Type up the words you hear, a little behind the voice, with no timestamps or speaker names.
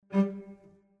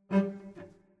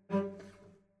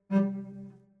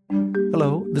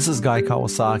this is Guy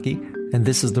Kawasaki, and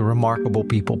this is the Remarkable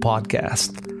People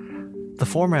Podcast. The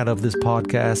format of this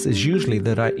podcast is usually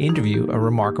that I interview a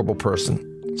remarkable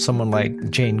person, someone like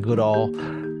Jane Goodall,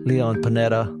 Leon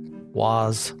Panetta,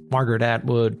 Woz, Margaret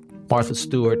Atwood, Martha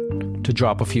Stewart, to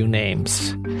drop a few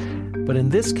names. But in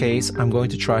this case, I'm going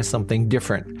to try something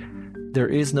different. There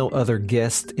is no other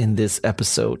guest in this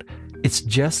episode. It's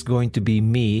just going to be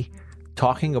me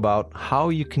talking about how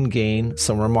you can gain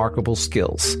some remarkable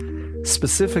skills.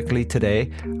 Specifically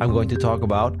today, I'm going to talk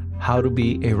about how to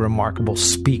be a remarkable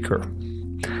speaker.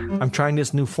 I'm trying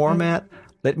this new format.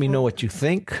 Let me know what you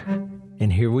think.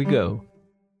 And here we go.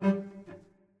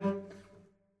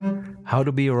 How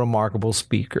to be a remarkable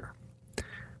speaker.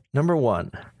 Number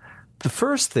one, the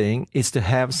first thing is to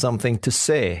have something to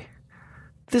say.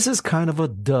 This is kind of a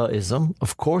duhism.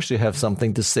 Of course you have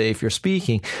something to say if you're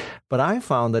speaking, but I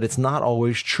found that it's not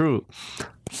always true.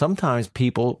 Sometimes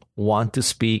people want to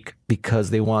speak because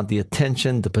they want the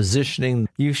attention, the positioning.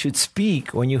 You should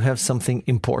speak when you have something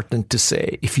important to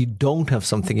say. If you don't have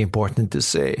something important to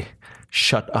say,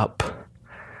 shut up.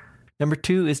 Number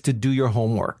two is to do your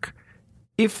homework.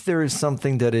 If there is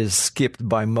something that is skipped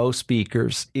by most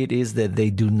speakers, it is that they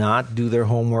do not do their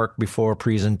homework before a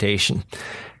presentation.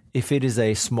 If it is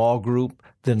a small group,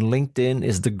 then LinkedIn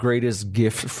is the greatest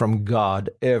gift from God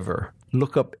ever.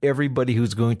 Look up everybody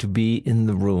who's going to be in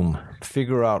the room.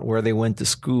 Figure out where they went to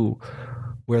school,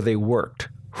 where they worked,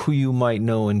 who you might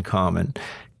know in common.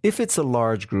 If it's a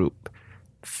large group,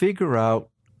 figure out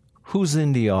who's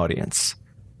in the audience.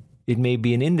 It may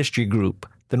be an industry group.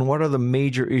 Then what are the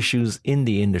major issues in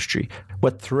the industry?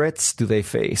 What threats do they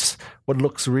face? What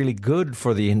looks really good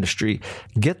for the industry?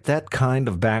 Get that kind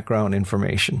of background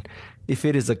information. If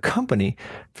it is a company,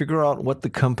 figure out what the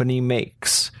company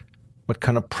makes, what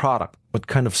kind of product, what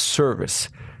kind of service.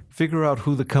 Figure out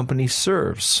who the company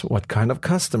serves, what kind of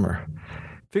customer.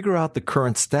 Figure out the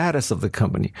current status of the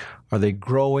company. Are they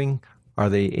growing? Are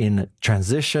they in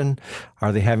transition?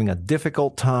 Are they having a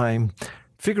difficult time?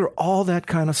 Figure all that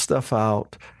kind of stuff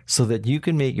out so that you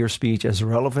can make your speech as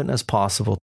relevant as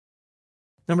possible.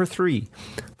 Number three,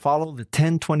 follow the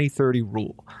 10-20-30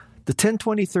 rule. The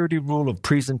 10-20-30 rule of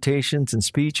presentations and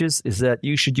speeches is that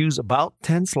you should use about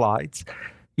 10 slides.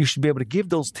 You should be able to give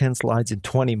those 10 slides in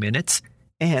 20 minutes,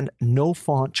 and no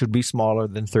font should be smaller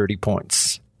than 30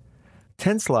 points.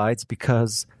 10 slides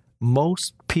because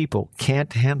most people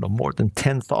can't handle more than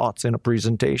 10 thoughts in a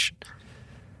presentation.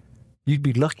 You'd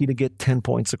be lucky to get 10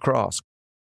 points across.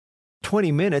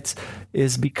 20 minutes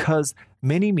is because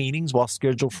many meetings, while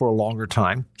scheduled for a longer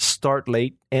time, start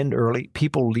late, end early.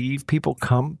 People leave, people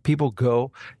come, people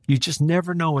go. You just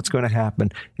never know what's going to happen.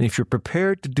 And if you're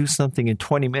prepared to do something in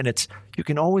 20 minutes, you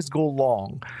can always go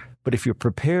long. But if you're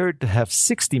prepared to have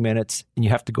 60 minutes and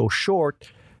you have to go short,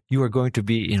 you are going to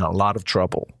be in a lot of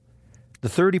trouble. The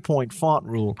 30-point font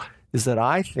rule is that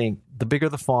I think the bigger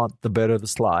the font, the better the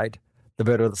slide. The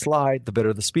better the slide, the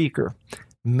better the speaker.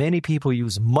 Many people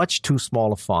use much too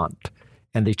small a font,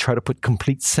 and they try to put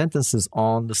complete sentences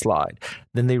on the slide.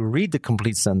 Then they read the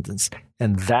complete sentence,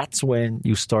 and that's when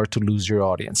you start to lose your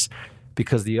audience.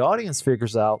 Because the audience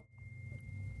figures out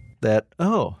that,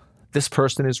 oh, this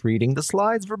person is reading the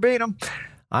slides verbatim.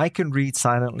 I can read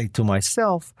silently to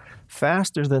myself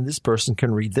faster than this person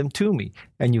can read them to me,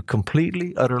 and you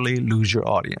completely, utterly lose your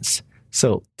audience.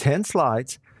 So 10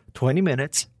 slides, 20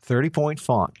 minutes, 30-point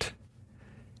font.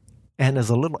 And as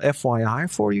a little FYI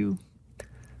for you,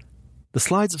 the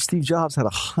slides of Steve Jobs had a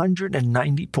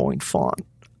 190-point font.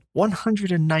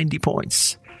 190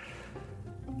 points.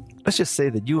 Let's just say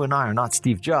that you and I are not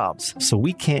Steve Jobs, so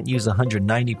we can't use a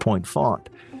 190-point font.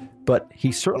 But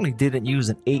he certainly didn't use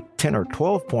an 8, 10, or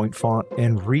 12-point font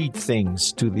and read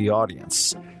things to the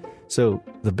audience. So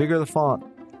the bigger the font,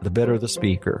 the better the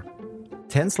speaker.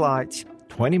 10 slides,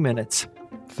 20 minutes,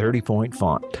 30-point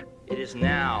font. It is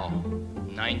now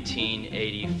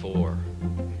 1984.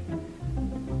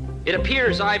 It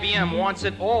appears IBM wants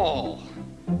it all.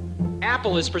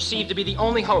 Apple is perceived to be the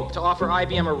only hope to offer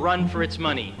IBM a run for its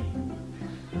money.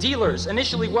 Dealers,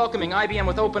 initially welcoming IBM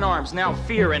with open arms, now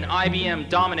fear an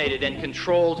IBM-dominated and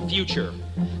controlled future.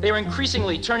 They are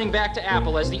increasingly turning back to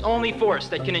Apple as the only force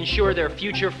that can ensure their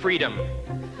future freedom.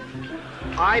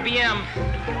 IBM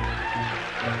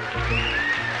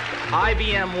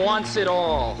wants it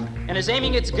all and is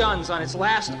aiming its guns on its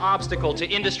last obstacle to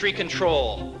industry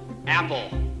control, Apple.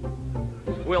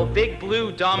 Will Big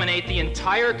Blue dominate the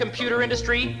entire computer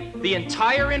industry, the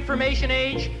entire information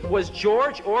age? Was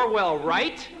George Orwell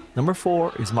right? Number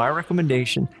 4 is my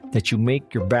recommendation that you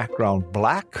make your background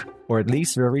black or at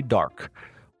least very dark.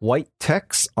 White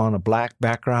text on a black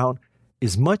background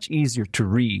is much easier to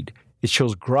read It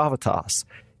shows gravitas.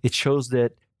 It shows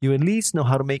that you at least know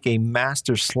how to make a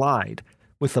master slide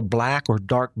with a black or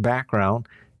dark background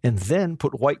and then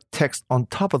put white text on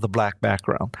top of the black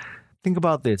background. Think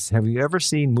about this. Have you ever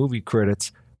seen movie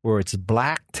credits where it's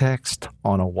black text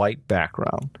on a white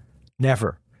background?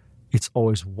 Never. It's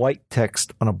always white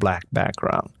text on a black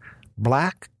background.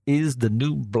 Black is the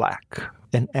new black.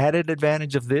 An added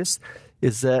advantage of this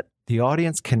is that the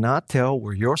audience cannot tell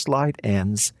where your slide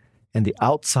ends and the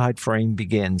outside frame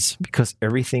begins because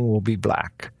everything will be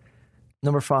black.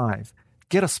 Number 5,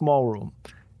 get a small room.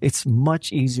 It's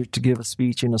much easier to give a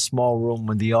speech in a small room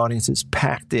when the audience is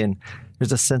packed in.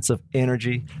 There's a sense of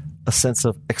energy, a sense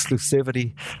of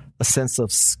exclusivity, a sense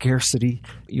of scarcity.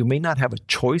 You may not have a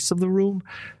choice of the room,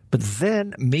 but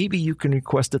then maybe you can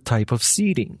request a type of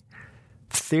seating.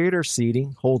 Theater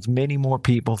seating holds many more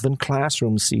people than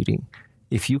classroom seating.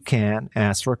 If you can,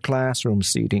 ask for classroom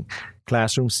seating.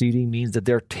 Classroom seating means that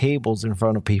there are tables in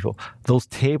front of people. Those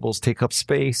tables take up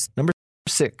space. Number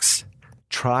 6,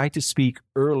 try to speak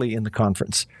early in the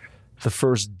conference. The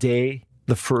first day,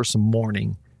 the first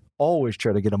morning. Always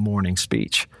try to get a morning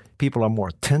speech. People are more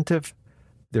attentive.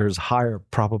 There's higher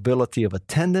probability of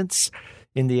attendance.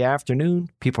 In the afternoon,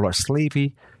 people are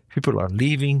sleepy. People are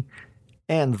leaving.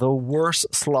 And the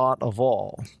worst slot of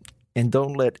all, and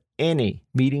don't let any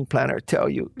meeting planner tell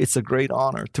you it's a great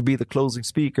honor to be the closing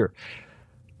speaker.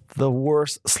 The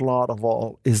worst slot of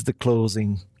all is the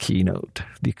closing keynote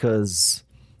because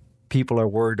people are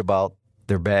worried about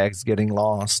their bags getting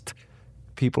lost.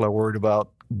 People are worried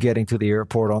about getting to the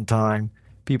airport on time.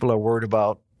 People are worried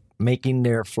about making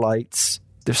their flights.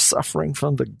 They're suffering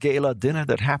from the gala dinner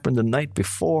that happened the night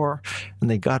before, and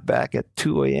they got back at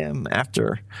 2 a.m.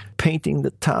 after painting the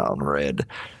town red.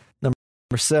 Number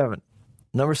 7.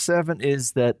 Number 7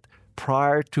 is that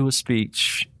prior to a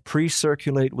speech,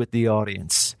 pre-circulate with the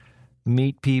audience.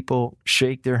 Meet people,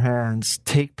 shake their hands,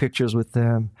 take pictures with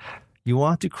them. You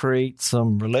want to create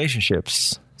some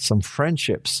relationships, some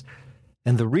friendships.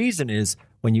 And the reason is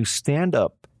when you stand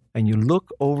up and you look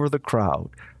over the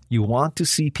crowd, you want to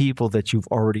see people that you've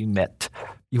already met.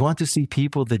 You want to see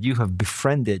people that you have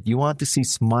befriended. You want to see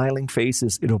smiling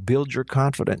faces. It'll build your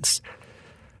confidence.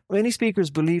 Many speakers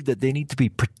believe that they need to be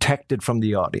protected from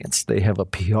the audience. They have a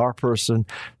PR person,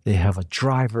 they have a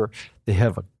driver, they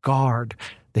have a guard,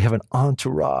 they have an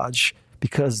entourage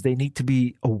because they need to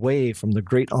be away from the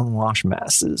great unwashed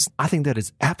masses. I think that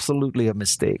is absolutely a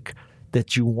mistake,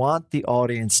 that you want the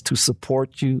audience to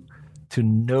support you, to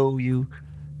know you,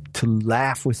 to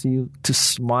laugh with you, to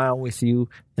smile with you.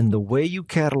 And the way you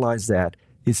catalyze that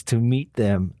is to meet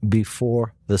them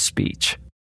before the speech.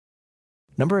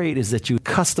 Number 8 is that you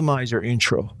customize your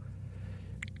intro.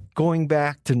 Going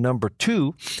back to number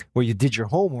 2, where you did your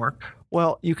homework,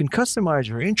 well, you can customize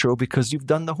your intro because you've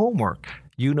done the homework.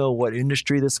 You know what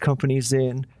industry this company's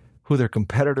in, who their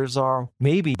competitors are,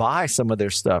 maybe buy some of their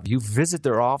stuff. You visit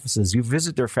their offices, you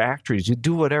visit their factories, you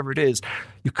do whatever it is.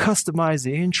 You customize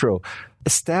the intro.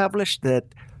 Establish that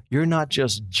you're not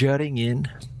just jutting in,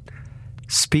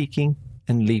 speaking,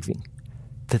 and leaving.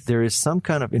 That there is some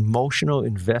kind of emotional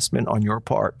investment on your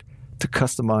part to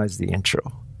customize the intro.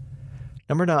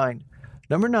 Number 9.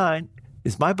 Number 9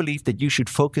 is my belief that you should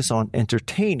focus on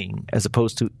entertaining as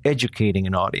opposed to educating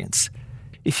an audience.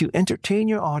 If you entertain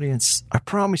your audience, I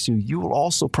promise you, you will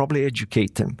also probably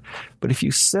educate them. But if you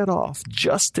set off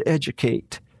just to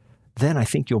educate, then I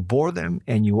think you'll bore them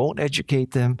and you won't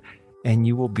educate them and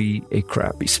you will be a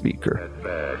crappy speaker.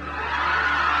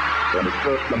 And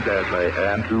accustomed as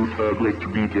I am to public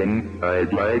speaking,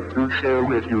 I'd like to share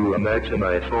with you a maxim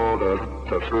I thought of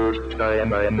the first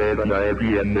time I met an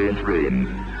IBM mainframe.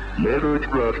 Never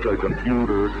trust a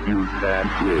computer you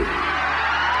can't live.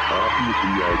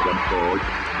 Obviously I can talk,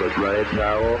 but right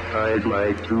now I'd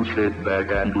like to sit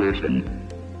back and listen.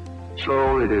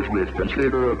 So it is with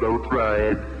considerable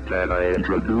pride that I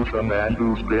introduce a man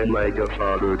who's been like a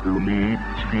father to me,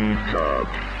 Steve Jobs.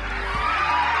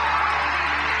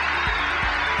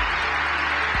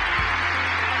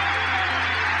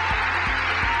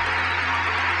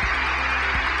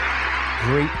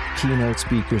 Great keynote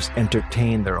speakers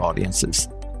entertain their audiences,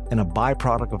 and a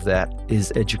byproduct of that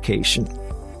is education.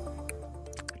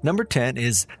 Number 10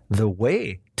 is the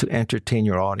way to entertain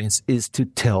your audience is to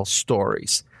tell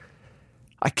stories.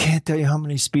 I can't tell you how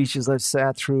many speeches I've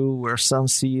sat through where some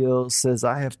CEO says,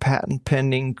 I have patent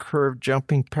pending, curve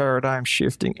jumping, paradigm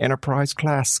shifting, enterprise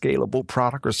class, scalable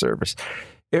product or service.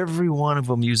 Every one of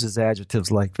them uses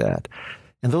adjectives like that.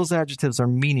 And those adjectives are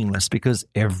meaningless because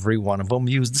every one of them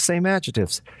use the same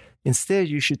adjectives. Instead,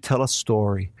 you should tell a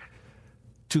story.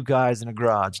 2 guys in a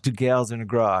garage, 2 gals in a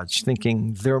garage,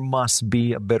 thinking there must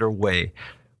be a better way.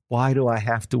 Why do I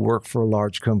have to work for a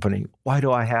large company? Why do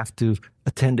I have to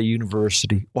attend a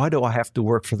university? Why do I have to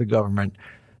work for the government?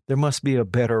 There must be a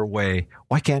better way.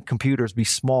 Why can't computers be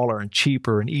smaller and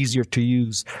cheaper and easier to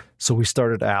use? So we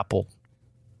started Apple.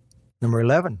 Number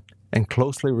 11, and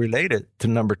closely related to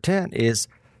number 10, is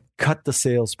cut the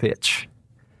sales pitch.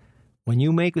 When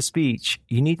you make a speech,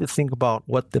 you need to think about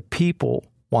what the people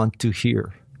want to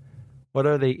hear. What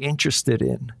are they interested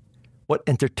in? What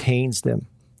entertains them?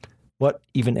 What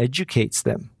even educates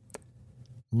them?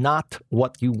 Not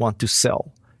what you want to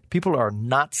sell. People are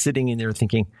not sitting in there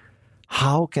thinking,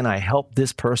 how can I help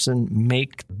this person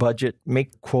make budget,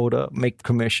 make quota, make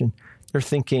commission? They're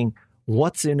thinking,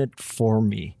 what's in it for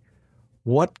me?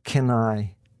 What can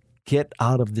I get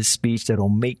out of this speech that will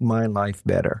make my life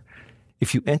better?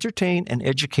 If you entertain and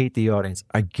educate the audience,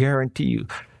 I guarantee you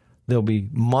they'll be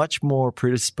much more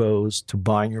predisposed to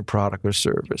buying your product or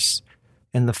service.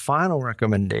 And the final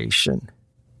recommendation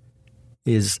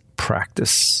is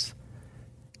practice.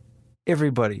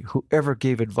 Everybody who ever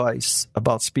gave advice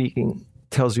about speaking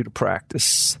tells you to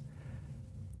practice.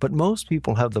 But most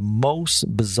people have the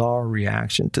most bizarre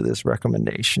reaction to this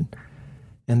recommendation.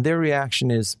 And their reaction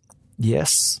is,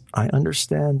 yes, I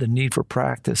understand the need for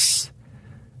practice,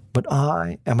 but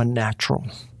I am a natural.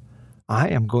 I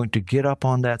am going to get up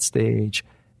on that stage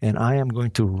and I am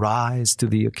going to rise to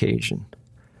the occasion.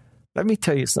 Let me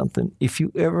tell you something. If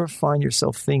you ever find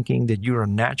yourself thinking that you're a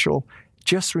natural,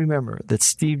 just remember that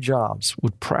Steve Jobs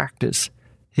would practice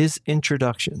his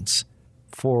introductions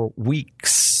for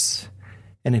weeks.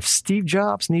 And if Steve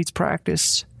Jobs needs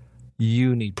practice,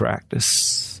 you need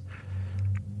practice.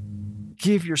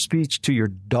 Give your speech to your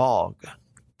dog,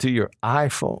 to your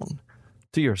iPhone,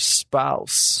 to your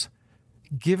spouse.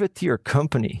 Give it to your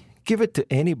company. Give it to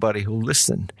anybody who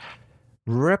listened.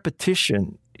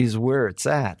 Repetition is where it's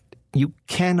at. You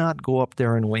cannot go up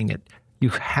there and wing it. You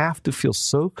have to feel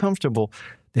so comfortable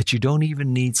that you don't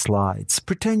even need slides.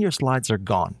 Pretend your slides are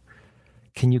gone.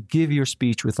 Can you give your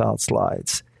speech without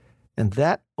slides? And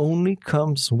that only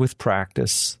comes with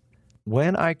practice.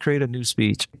 When I create a new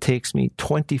speech, it takes me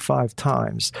 25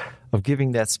 times of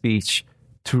giving that speech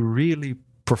to really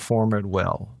perform it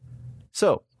well.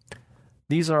 So,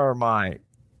 these are my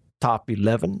top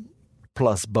 11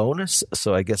 plus bonus.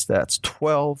 So I guess that's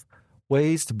 12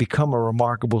 ways to become a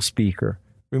remarkable speaker.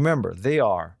 Remember, they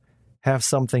are: have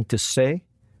something to say,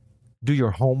 do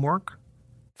your homework,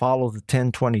 follow the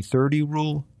 10-20-30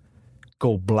 rule,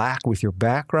 go black with your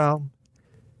background,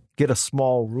 get a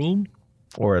small room,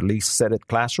 or at least set it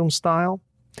classroom style,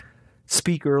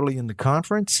 speak early in the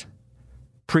conference,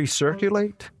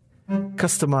 pre-circulate,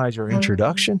 customize your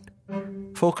introduction,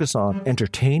 focus on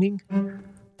entertaining,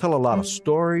 tell a lot of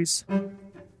stories,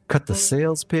 cut the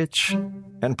sales pitch,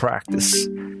 and practice.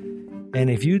 And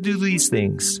if you do these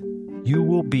things, you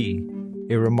will be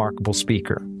a remarkable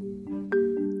speaker.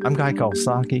 I'm Guy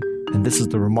Kawasaki, and this is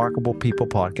the Remarkable People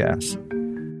Podcast.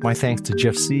 My thanks to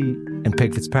Jeff C. and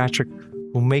Peg Fitzpatrick,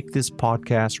 who make this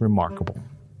podcast remarkable.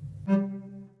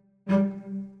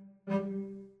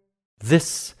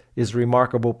 This is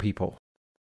Remarkable People.